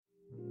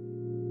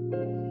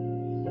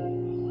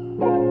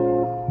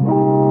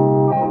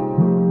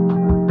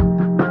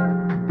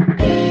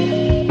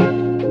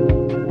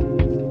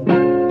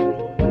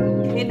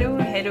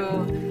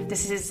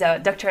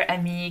is Dr.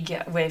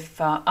 Amig with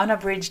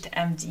Unabridged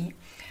MD.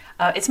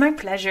 It's my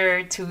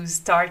pleasure to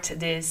start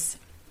this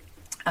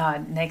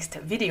next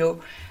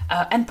video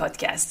and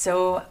podcast.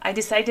 So I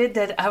decided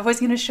that I was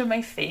going to show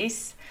my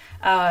face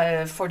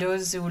for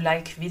those who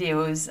like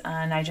videos,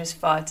 and I just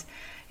thought,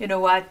 you know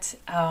what,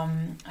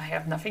 I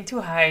have nothing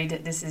to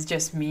hide. This is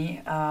just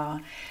me.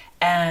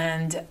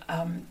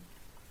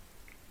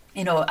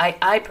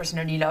 I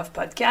personally love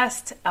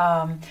podcasts,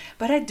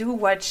 but I do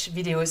watch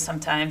videos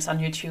sometimes on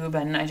YouTube,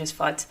 and I just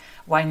thought,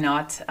 why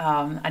not?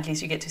 At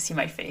least you get to see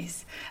my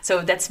face.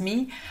 So that's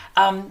me.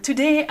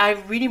 Today, I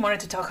really wanted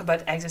to talk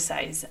about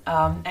exercise.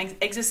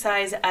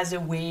 Exercise as a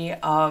way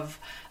of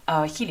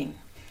healing.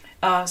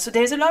 So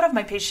there's a lot of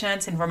my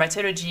patients in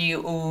rheumatology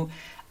who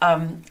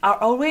are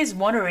always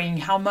wondering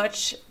how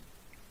much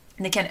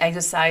they can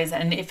exercise,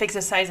 and if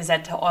exercise is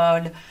at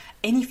all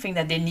anything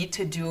that they need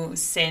to do,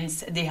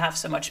 since they have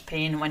so much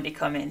pain when they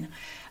come in.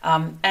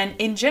 And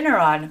in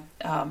general,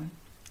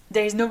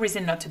 there is no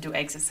reason not to do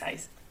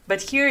exercise.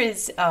 But here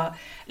is,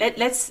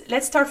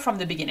 let's start from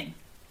the beginning.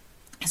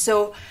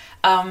 So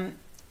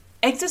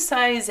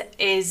exercise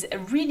is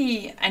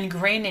really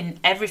ingrained in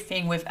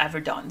everything we've ever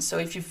done. So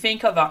if you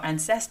think of our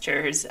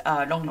ancestors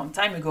a long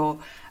time ago,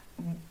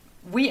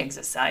 we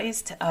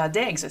exercised,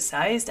 they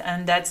exercised,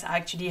 and that's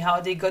actually how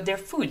they got their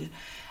food.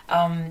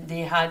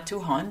 They had to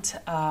hunt,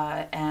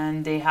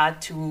 and they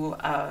had to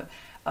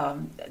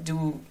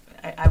do,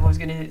 I was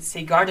going to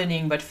say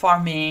gardening, but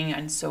farming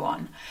and so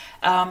on.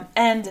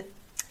 And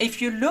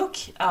if you look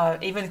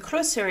even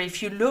closer,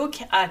 if you look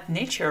at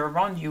nature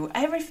around you,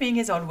 everything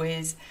is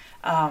always,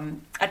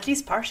 at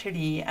least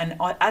partially and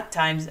at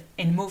times,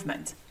 in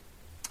movement.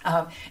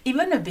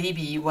 Even a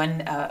baby,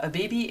 when a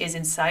baby is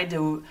inside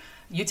the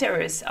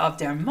uterus of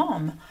their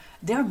mom,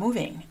 they're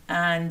moving,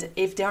 and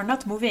if they're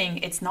not moving,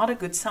 it's not a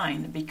good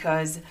sign,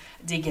 because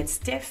they get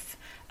stiff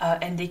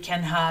and they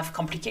can have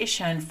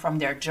complication from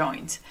their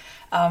joint.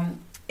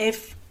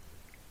 If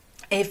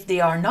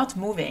they are not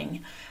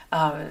moving,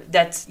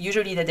 that's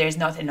usually that there's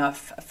not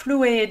enough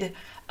fluid,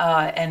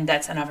 and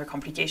that's another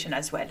complication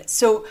as well.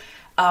 So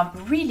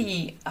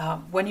really,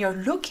 when you're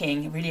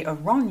looking really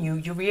around you,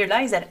 you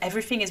realize that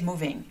everything is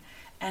moving,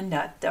 and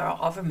that there are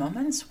other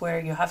moments where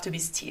you have to be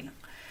still.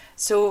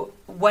 So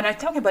when I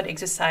talk about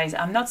exercise,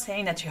 I'm not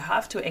saying that you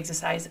have to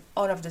exercise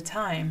all of the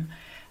time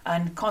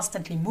and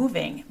constantly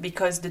moving,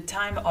 because the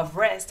time of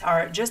rest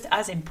are just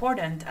as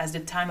important as the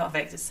time of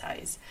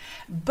exercise.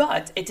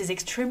 But it is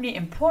extremely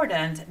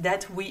important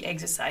that we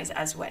exercise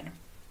as well.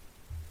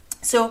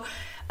 So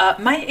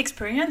my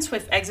experience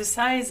with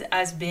exercise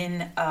has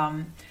been,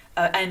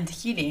 and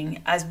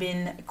healing has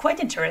been quite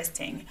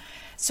interesting.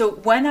 So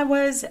when I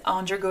was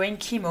undergoing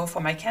chemo for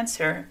my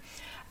cancer,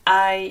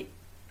 I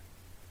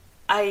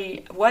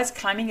was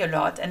climbing a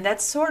lot, and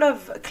that sort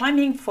of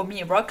climbing for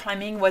me, rock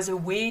climbing, was a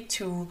way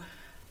to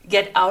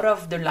get out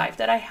of the life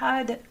that I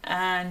had,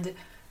 and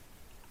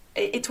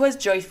it was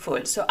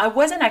joyful. So I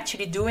wasn't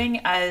actually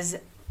doing as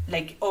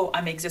like, oh,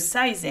 I'm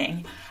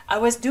exercising. I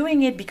was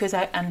doing it because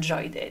I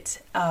enjoyed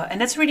it, and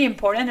that's really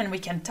important, and we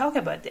can talk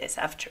about this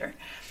after.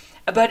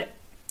 But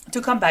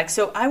to come back,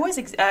 so I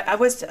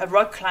was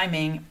rock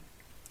climbing,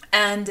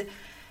 and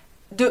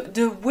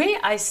the way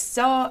I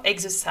saw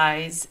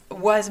exercise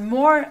was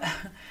more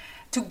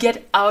to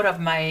get out of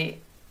my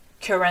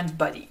current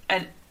body,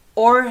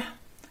 or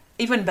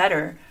even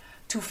better,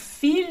 to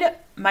feel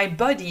my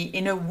body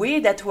in a way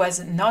that was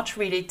not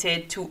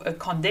related to a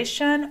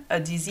condition, a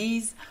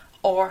disease,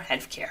 or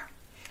healthcare.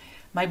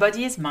 My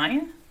body is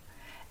mine,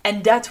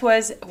 and that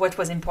was what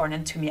was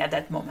important to me at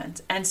that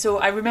moment. And so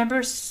I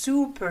remember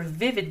super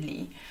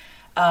vividly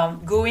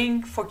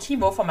going for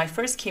chemo, for my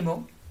first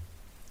chemo,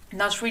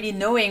 not really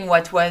knowing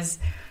what was,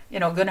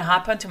 going to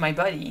happen to my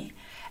body,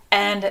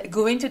 and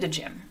going to the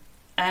gym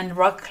and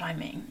rock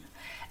climbing.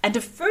 And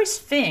the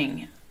first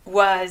thing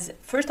was,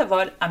 first of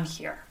all, I'm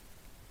here.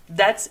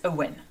 That's a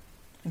win,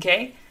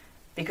 okay?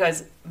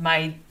 Because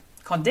my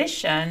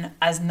condition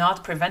has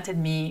not prevented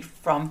me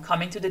from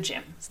coming to the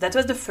gym. So that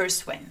was the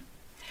first win.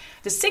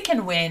 The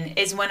second win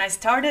is when I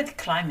started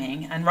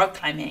climbing and rock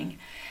climbing,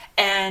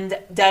 and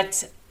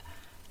that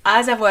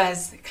as I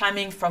was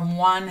climbing from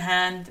one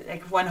hand,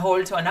 like one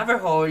hold to another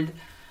hold,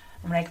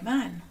 I'm like,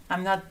 man,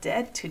 I'm not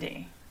dead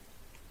today.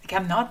 Like,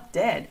 I'm not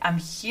dead. I'm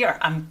here.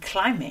 I'm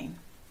climbing.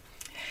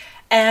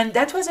 And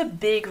that was a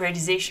big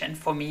realization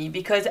for me,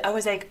 because I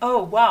was like,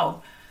 oh,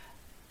 wow,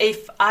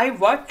 if I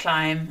rock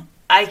climb,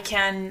 I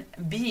can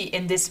be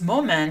in this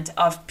moment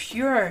of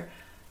pure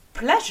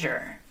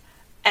pleasure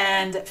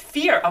and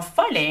fear of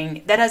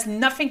falling that has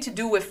nothing to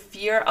do with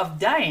fear of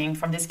dying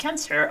from this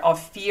cancer, or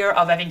fear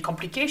of having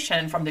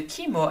complication from the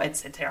chemo,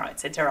 etc.,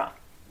 etc.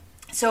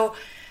 So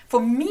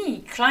for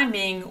me,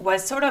 climbing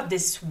was sort of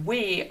this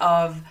way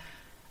of,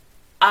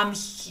 I'm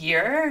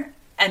here,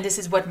 and this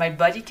is what my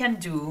body can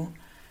do,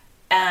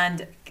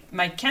 and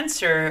my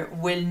cancer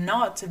will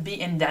not be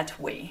in that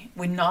way,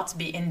 will not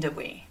be in the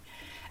way.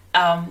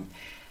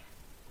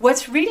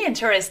 what's really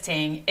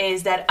interesting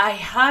is that I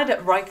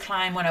had rock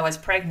climb when I was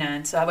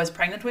pregnant. So I was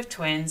pregnant with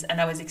twins, and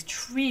I was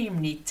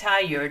extremely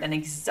tired and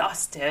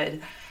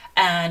exhausted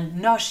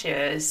and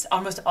nauseous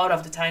almost all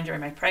of the time during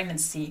my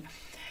pregnancy.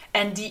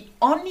 And the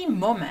only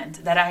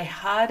moment that I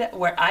had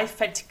where I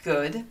felt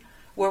good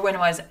were when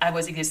I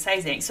was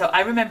exercising. So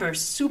I remember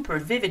super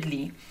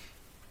vividly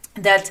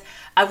that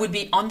I would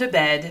be on the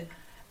bed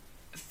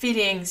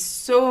feeling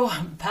so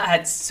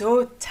bad,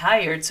 so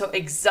tired, so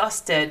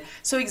exhausted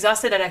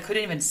that I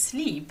couldn't even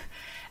sleep.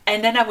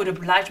 And then I would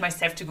oblige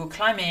myself to go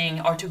climbing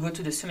or to go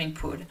to the swimming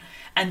pool.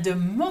 And the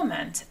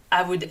moment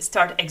I would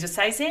start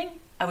exercising,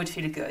 I would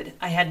feel good.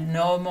 I had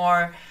no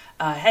more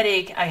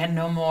headache. I had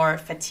no more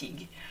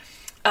fatigue.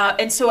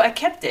 And so I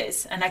kept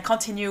this, and I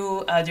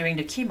continue during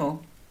the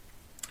chemo.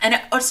 And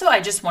also, I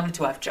just wanted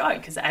to have joy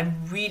because I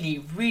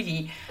really,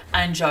 really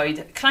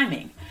enjoyed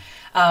climbing.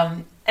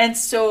 And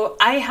so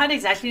I had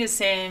exactly the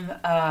same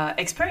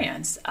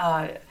experience.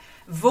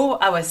 Though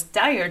I was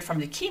tired from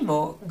the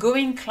chemo,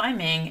 going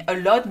climbing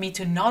allowed me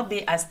to not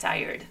be as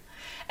tired.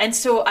 And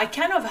so I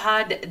kind of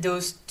had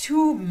those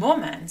two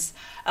moments,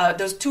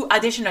 those two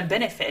additional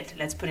benefits,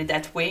 let's put it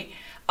that way,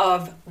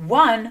 of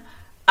one,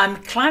 I'm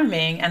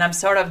climbing and I'm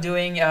sort of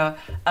doing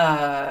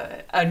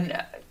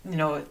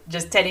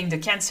just telling the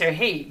cancer,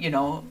 hey,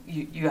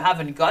 you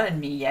haven't gotten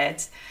me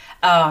yet,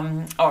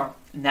 or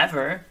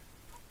never.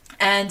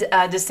 And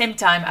at the same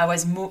time, I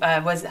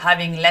was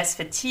having less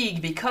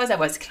fatigue because I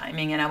was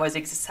climbing and I was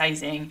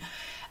exercising.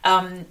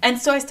 And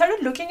so I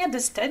started looking at the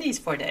studies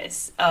for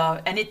this.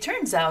 And it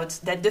turns out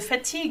that the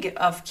fatigue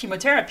of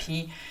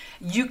chemotherapy,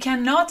 you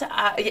cannot,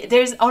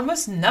 there's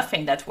almost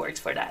nothing that works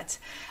for that,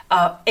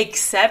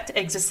 except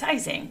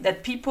exercising.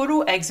 That people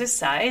who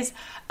exercise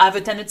have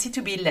a tendency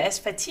to be less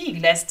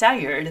fatigued, less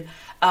tired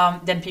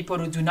than people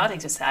who do not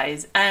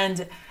exercise.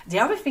 And the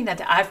other thing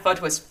that I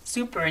thought was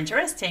super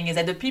interesting is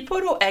that the people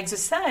who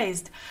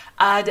exercised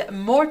had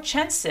more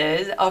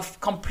chances of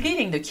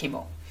completing the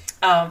chemo.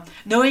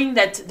 Knowing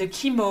that the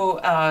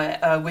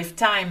chemo with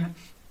time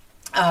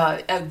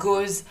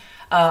goes,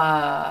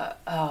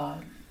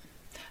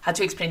 how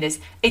to explain this?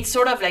 It's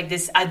sort of like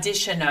this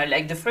additional,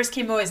 like the first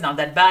chemo is not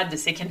that bad, the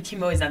second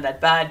chemo is not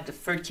that bad, the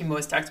third chemo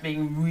starts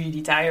being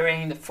really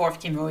tiring, the fourth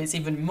chemo is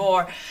even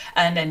more,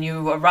 and then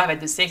you arrive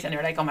at the sixth and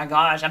you're like, oh my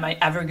gosh, am I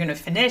ever going to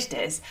finish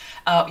this?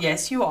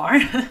 Yes, you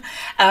are.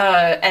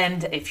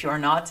 And if you're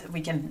not,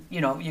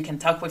 you can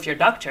talk with your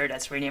doctor,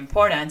 that's really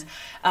important.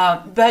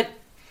 But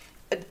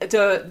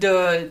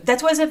that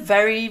was a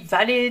very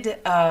valid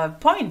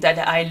point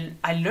that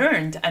I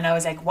learned, and I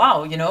was like,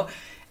 wow,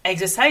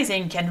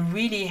 exercising can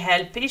really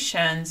help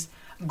patients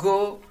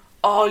go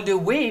all the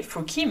way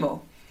through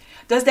chemo.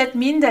 Does that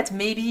mean that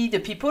maybe the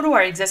people who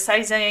are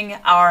exercising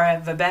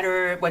have a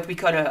better, what we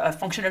call a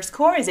functional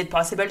score? Is it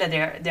possible that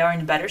they are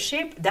in better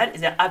shape? That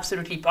is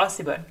absolutely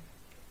possible.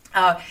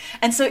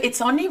 And so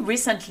it's only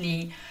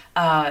recently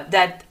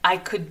that I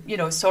could,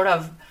 sort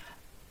of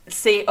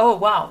say, oh,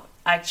 wow,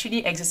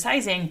 actually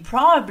exercising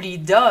probably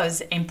does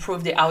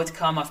improve the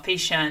outcome of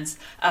patients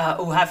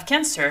who have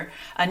cancer.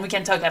 And we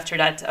can talk after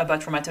that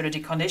about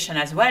rheumatologic condition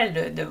as well,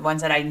 the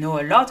ones that I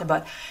know a lot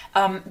about.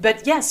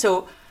 But yeah,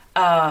 so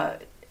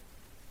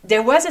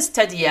there was a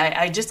study,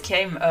 I just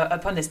came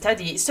upon the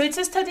study. So it's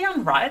a study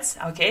on rats,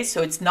 okay?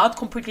 So it's not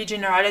completely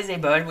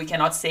generalizable. We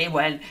cannot say,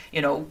 well,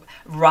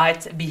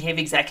 rats behave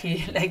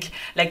exactly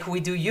like we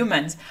do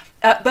humans.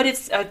 But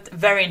it's a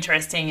very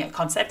interesting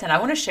concept, and I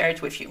want to share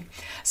it with you.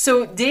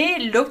 So they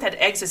looked at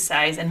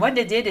exercise, and what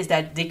they did is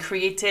that they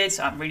created,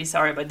 so I'm really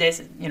sorry about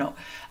this,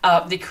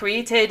 they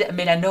created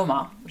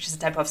melanoma, which is a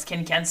type of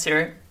skin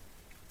cancer,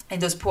 in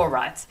those poor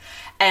rats.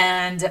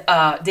 And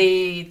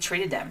they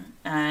treated them,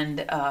 and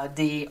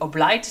they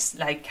obliged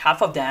like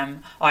half of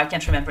them, or I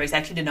can't remember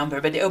exactly the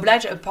number, but they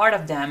obliged a part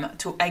of them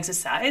to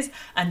exercise,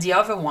 and the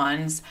other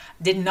ones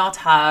did not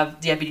have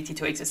the ability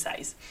to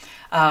exercise.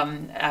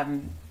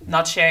 I'm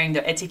not sharing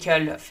the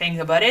ethical things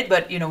about it,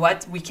 but you know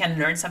what? We can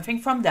learn something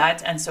from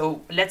that, and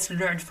so let's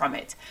learn from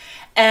it.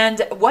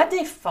 And what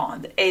they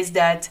found is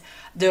that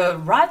the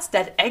rats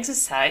that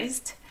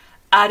exercised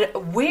had a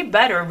way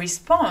better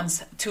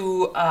response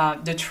to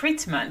the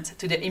treatment,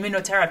 to the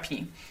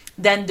immunotherapy,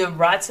 than the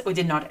rats who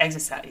did not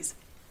exercise.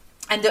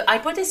 And the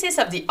hypothesis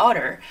of the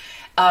author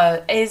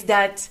is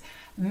that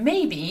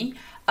maybe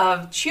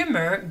a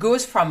tumor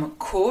goes from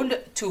cold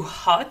to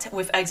hot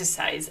with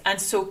exercise. And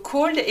so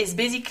cold is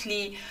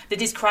basically, they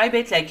describe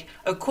it like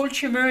a cold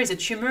tumor is a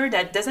tumor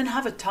that doesn't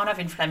have a ton of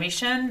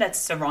inflammation that's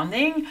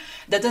surrounding,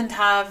 doesn't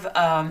have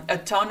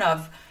a ton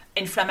of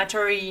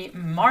inflammatory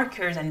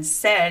markers and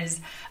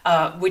cells,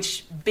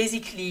 which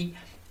basically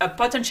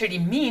potentially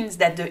means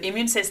that the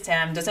immune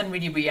system doesn't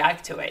really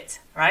react to it,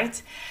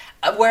 right?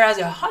 Whereas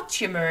a hot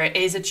tumor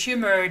is a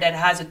tumor that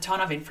has a ton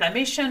of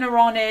inflammation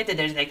around it, and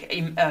there's like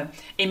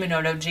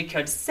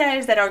immunological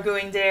cells that are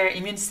going there,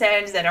 immune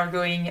cells that are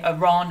going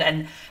around,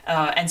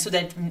 and so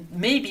that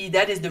maybe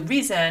that is the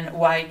reason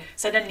why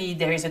suddenly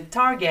there is a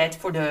target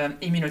for the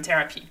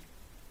immunotherapy.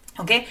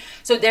 Okay,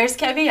 so there's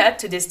caveat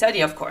to this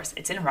study, of course.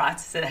 It's in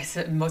rats, so that's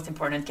the most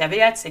important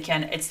caveat.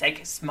 Second, it's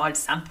like a small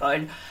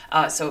sample,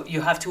 so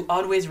you have to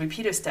always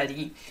repeat a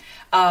study.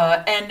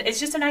 And it's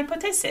just an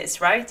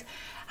hypothesis, right?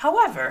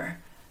 However,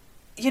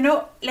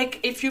 like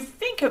if you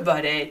think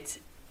about it,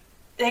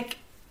 like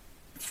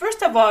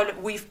first of all,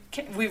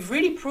 we've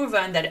really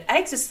proven that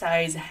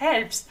exercise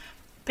helps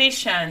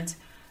patients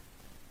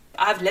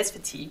have less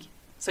fatigue.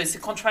 So it's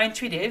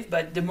counterintuitive,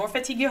 but the more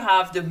fatigue you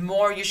have, the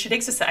more you should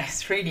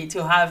exercise, really,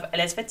 to have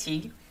less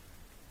fatigue.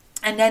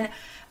 And then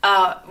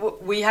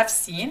we have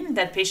seen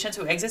that patients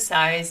who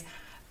exercise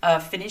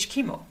finish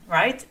chemo,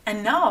 right?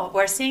 And now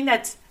we're seeing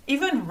that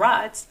even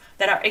rats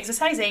that are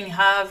exercising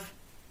have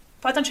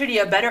potentially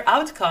a better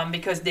outcome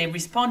because they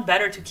respond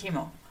better to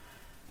chemo.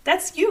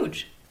 That's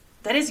huge.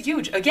 That is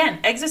huge. Again,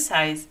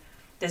 exercise,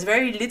 there's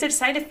very little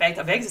side effect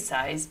of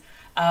exercise,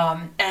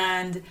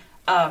 and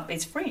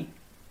it's free.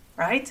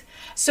 Right?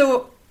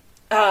 So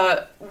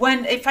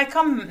if I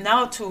come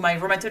now to my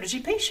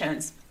rheumatology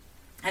patients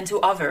and to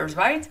others,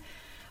 right?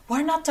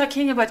 We're not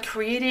talking about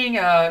creating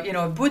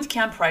a boot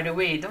camp right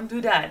away. Don't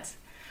do that.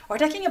 We're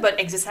talking about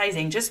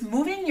exercising, just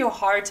moving your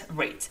heart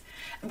rate.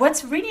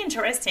 What's really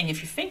interesting,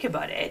 if you think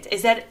about it,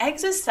 is that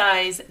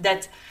exercise,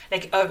 that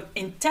like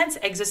intense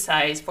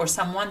exercise for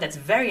someone that's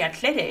very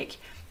athletic,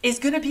 is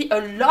going to be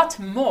a lot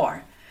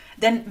more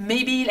than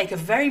maybe like a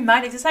very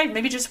mild exercise,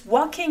 maybe just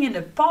walking in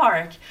the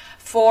park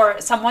for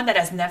someone that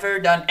has never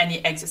done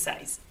any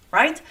exercise,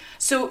 right?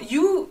 So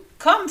you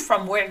come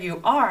from where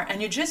you are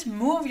and you just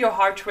move your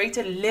heart rate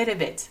a little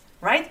bit,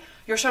 right?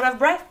 You're short of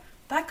breath,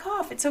 back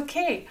off, it's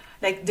okay.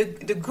 Like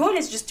the goal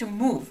is just to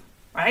move,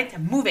 right?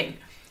 Moving.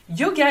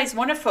 Yoga is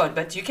wonderful,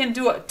 but you can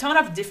do a ton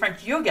of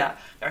different yoga.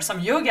 There are some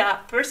yoga,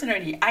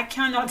 personally, I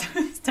cannot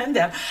stand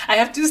them. I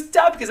have to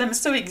stop because I'm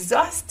so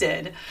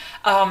exhausted.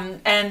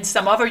 And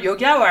some other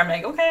yoga where I'm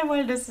like, okay,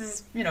 well, this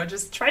is,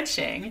 just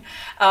stretching.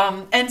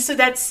 And so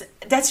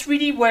that's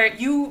really where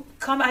you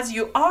come as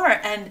you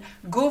are and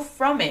go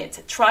from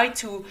it. Try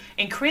to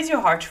increase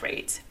your heart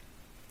rate.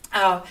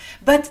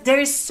 But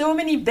there is so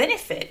many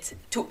benefits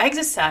to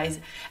exercise.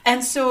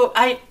 And so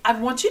I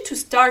want you to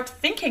start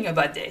thinking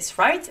about this,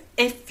 right?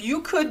 If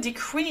you could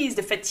decrease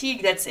the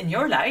fatigue that's in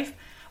your life,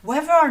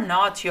 whether or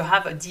not you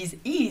have a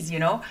disease,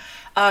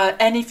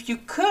 and if you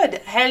could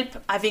help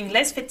having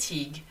less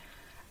fatigue,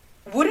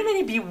 wouldn't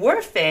it be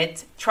worth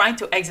it trying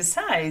to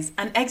exercise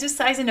and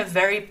exercise in a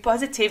very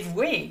positive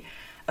way?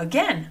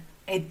 Again,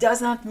 it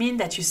does not mean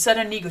that you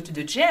suddenly go to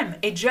the gym.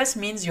 It just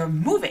means you're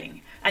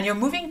moving. And you're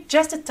moving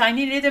just a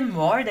tiny little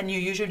more than you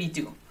usually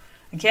do,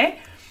 okay?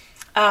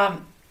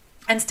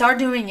 And start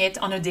doing it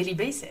on a daily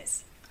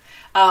basis.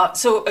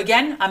 So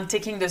again, I'm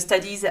taking the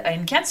studies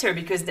in cancer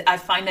because I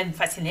find them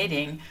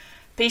fascinating.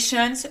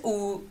 Patients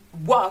who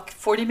walk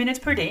 40 minutes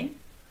per day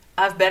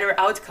have better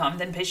outcome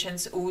than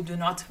patients who do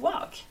not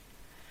walk.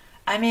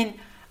 I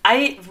mean,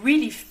 I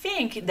really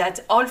think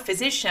that all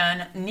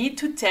physicians need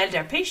to tell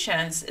their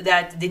patients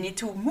that they need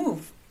to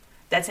move.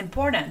 That's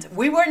important.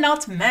 We were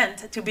not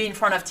meant to be in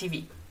front of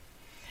TV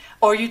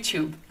or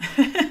YouTube.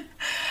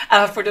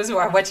 For those who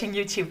are watching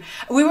YouTube,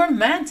 we were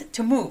meant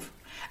to move.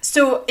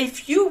 So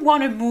if you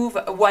want to move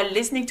while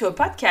listening to a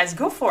podcast,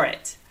 go for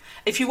it.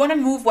 If you want to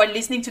move while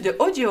listening to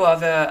the audio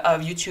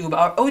of YouTube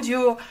or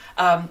audio,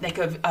 like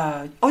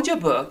a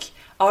audiobook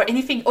or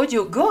anything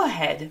audio, go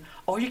ahead.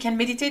 Or you can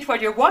meditate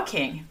while you're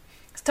walking.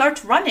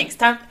 Start running.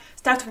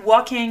 Start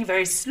walking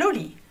very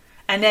slowly.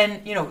 And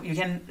then, you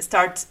can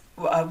start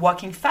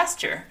walking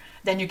faster.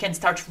 Then you can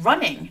start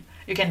running.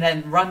 You can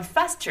then run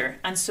faster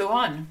and so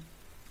on.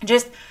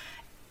 Just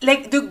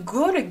like the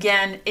goal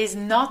again is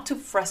not to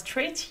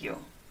frustrate you.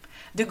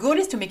 The goal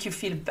is to make you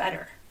feel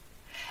better.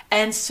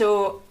 And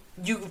so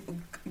you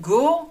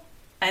go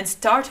and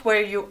start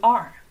where you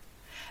are.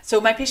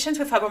 So my patients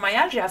with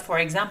fibromyalgia, for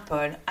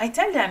example, I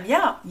tell them,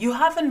 yeah, you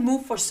haven't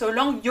moved for so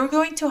long. You're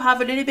going to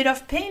have a little bit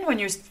of pain when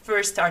you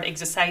first start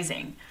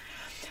exercising.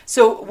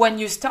 So when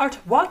you start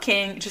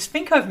walking, just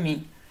think of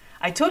me.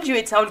 I told you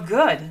it's all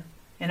good,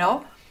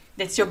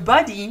 That's your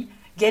body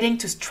getting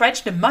to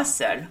stretch the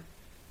muscle.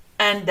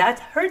 And that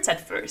hurts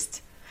at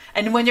first.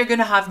 And when you're going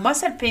to have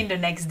muscle pain the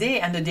next day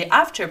and the day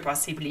after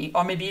possibly,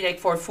 or maybe like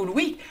for a full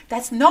week,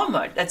 that's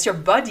normal. That's your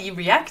body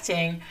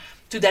reacting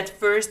to that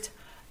first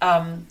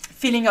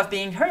feeling of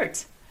being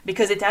hurt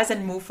because it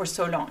hasn't moved for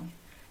so long.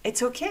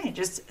 It's okay.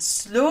 Just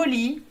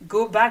slowly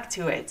go back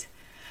to it.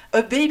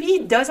 A baby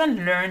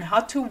doesn't learn how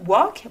to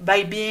walk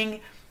by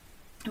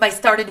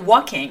started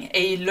walking.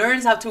 He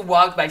learns how to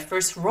walk by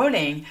first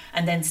rolling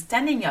and then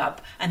standing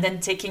up and then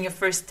taking a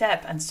first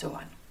step and so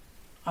on.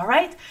 All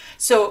right?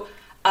 So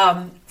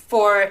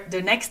for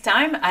the next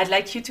time, I'd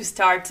like you to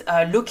start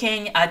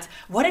looking at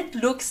what it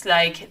looks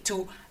like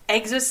to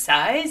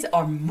exercise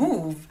or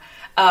move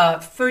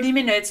 30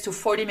 minutes to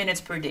 40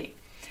 minutes per day.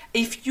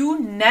 If you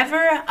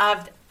never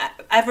have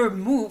ever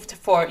moved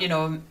for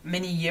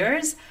many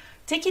years,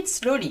 take it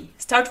slowly.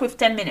 Start with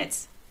 10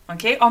 minutes.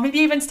 Okay, or maybe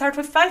even start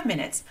with 5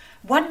 minutes.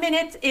 1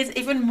 minute is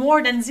even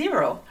more than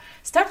zero.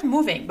 Start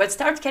moving, but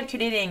start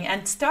calculating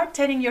and start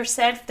telling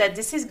yourself that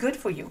this is good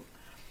for you.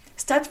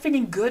 Start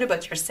feeling good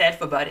about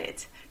yourself about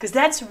it, because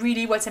that's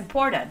really what's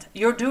important.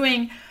 You're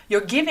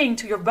giving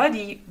to your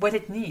body what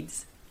it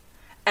needs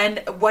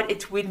and what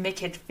it will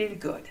make it feel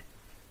good.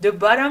 The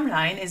bottom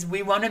line is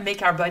we want to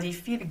make our body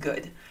feel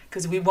good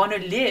because we want to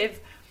live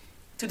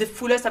to the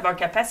fullest of our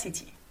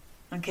capacity.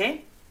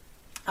 Okay?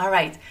 All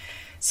right.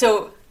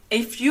 So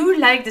if you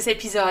like these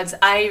episodes,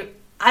 I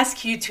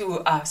ask you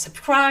to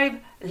subscribe,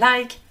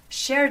 like,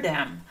 share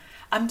them.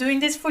 I'm doing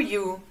this for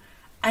you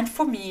and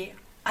for me.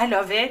 I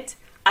love it.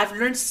 I've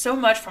learned so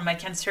much from my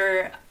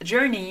cancer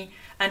journey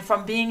and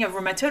from being a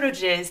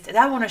rheumatologist that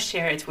I want to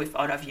share it with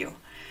all of you.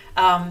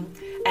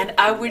 And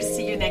I will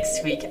see you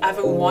next week. Have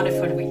a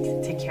wonderful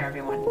week. Take care,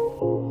 everyone.